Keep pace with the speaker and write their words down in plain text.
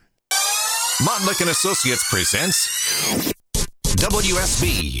Montlick and Associates presents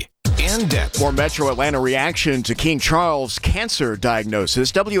WSB In Depth. More Metro Atlanta reaction to King Charles' cancer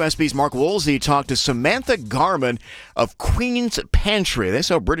diagnosis. WSB's Mark Woolsey talked to Samantha Garmon of Queen's Pantry. They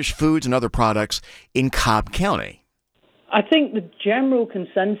sell British foods and other products in Cobb County. I think the general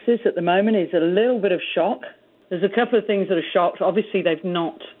consensus at the moment is a little bit of shock. There's a couple of things that are shocked. Obviously, they've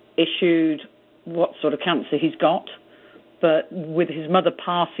not issued what sort of cancer he's got, but with his mother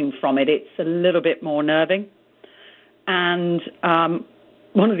passing from it, it's a little bit more nerving. And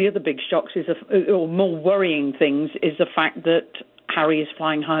one of the other big shocks is, or more worrying things, is the fact that Harry is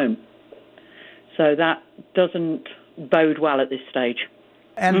flying home. So that doesn't bode well at this stage.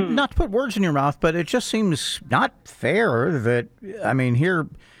 And not to put words in your mouth, but it just seems not fair that, here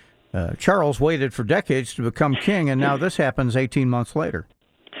Charles waited for decades to become king, and now this happens 18 months later.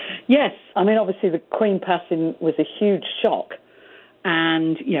 Yes. Obviously the Queen passing was a huge shock.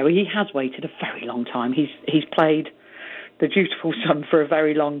 And, he has waited a very long time. He's played the dutiful son for a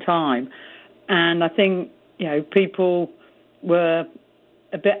very long time. And I think, people were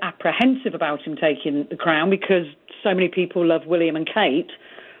a bit apprehensive about him taking the crown because so many people love William and Kate.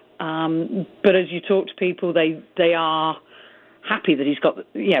 But as you talk to people, they are happy that he's got,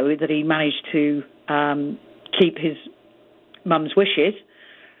 that he managed to keep his mum's wishes.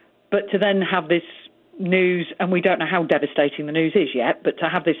 But to then have this news, and we don't know how devastating the news is yet, but to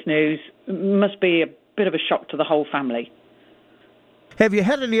have this news must be a bit of a shock to the whole family. Have you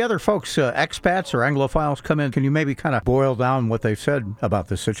had any other folks, expats or Anglophiles, come in? Can you maybe kind of boil down what they've said about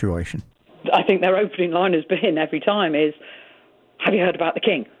this situation? I think their opening line has been every time is, have you heard about the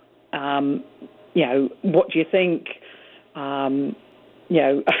king? What do you think? I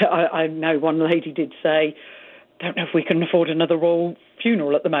know one lady did say, don't know if we can afford another royal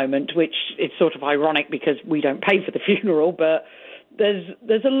funeral at the moment, which is sort of ironic because we don't pay for the funeral, but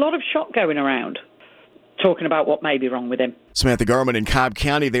there's a lot of shock going around talking about what may be wrong with him. Samantha Garmon in Cobb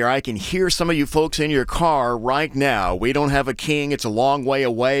County there. I can hear some of you folks in your car right now. We don't have a king. It's a long way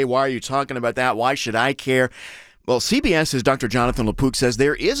away. Why are you talking about that? Why should I care? Well, CBS's Dr. Jonathan LaPook says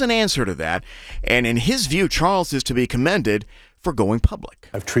there is an answer to that, and in his view, Charles is to be commended for going public.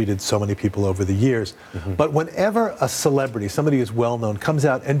 I've treated so many people over the years, but whenever a celebrity, somebody who's well-known, comes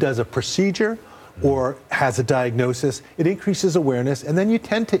out and does a procedure or has a diagnosis, it increases awareness, and then you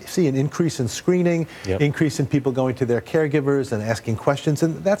tend to see an increase in screening, increase in people going to their caregivers and asking questions,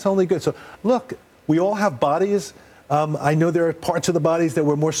 and that's only good. So look, we all have bodies. I know there are parts of the bodies that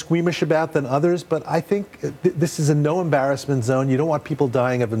we're more squeamish about than others, but I think this is a no embarrassment zone. You don't want people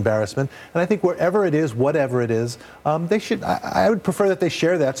dying of embarrassment. And I think wherever it is, whatever it is, they should. I would prefer that they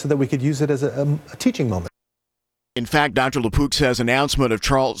share that so that we could use it as a teaching moment. In fact, Dr. LaPook says announcement of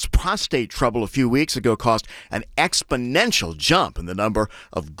Charles' prostate trouble a few weeks ago caused an exponential jump in the number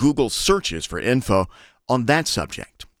of Google searches for info on that subject.